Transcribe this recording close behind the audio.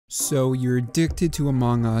So you're addicted to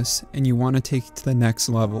Among Us and you want to take it to the next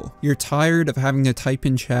level. You're tired of having to type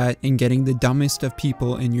in chat and getting the dumbest of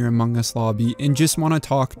people in your Among Us lobby and just want to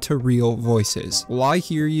talk to real voices. Well, I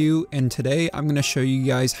hear you, and today I'm going to show you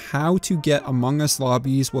guys how to get Among Us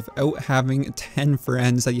lobbies without having 10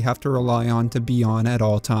 friends that you have to rely on to be on at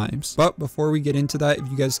all times. But before we get into that,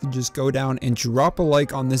 if you guys could just go down and drop a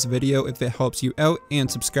like on this video if it helps you out,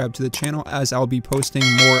 and subscribe to the channel as I'll be posting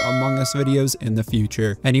more Among Us videos in the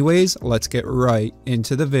future. Anyways, let's get right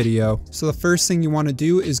into the video. So the first thing you want to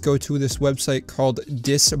do is go to this website called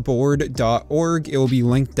disboard.org. It will be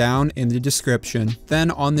linked down in the description. Then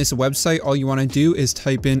on this website, all you want to do is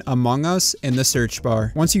type in Among Us in the search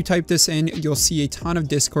bar. Once you type this in, you'll see a ton of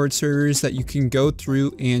Discord servers that you can go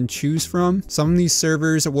through and choose from. Some of these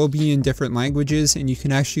servers will be in different languages, and you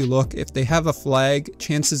can actually look if they have a flag.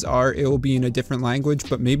 Chances are it will be in a different language,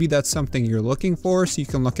 but maybe that's something you're looking for, so you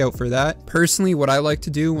can look out for that. Personally, what I like to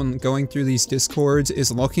do when going through these Discords is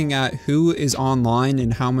looking at who is online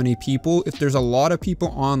and how many people. If there's a lot of people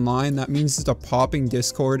online, that means it's a popping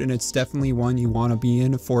Discord, and it's definitely one you want to be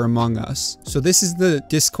in for Among Us. So this is the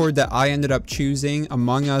Discord that I ended up choosing,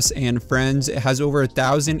 Among Us and Friends. It has over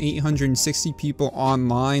 1,860 people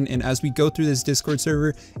online, and as we go through this Discord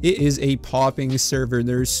server, it is a popping server.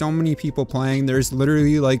 There's so many people playing. There's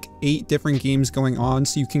literally like 8 different games going on,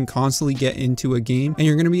 so you can constantly get into a game and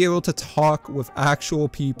you're going to be able to talk with actual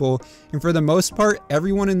people. And for the most part,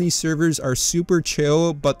 everyone in these servers are super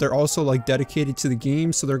chill, but they're also like dedicated to the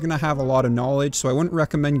game, so they're gonna have a lot of knowledge. So I wouldn't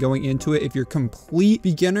recommend going into it if you're a complete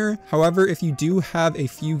beginner. However, if you do have a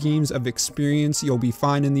few games of experience, you'll be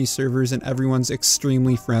fine in these servers, and everyone's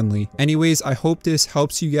extremely friendly. Anyways, I hope this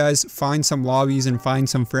helps you guys find some lobbies and find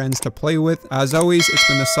some friends to play with. As always, it's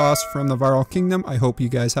been the Sauce from the Viral Kingdom. I hope you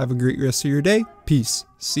guys have a great rest of your day. Peace.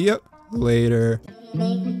 See ya later.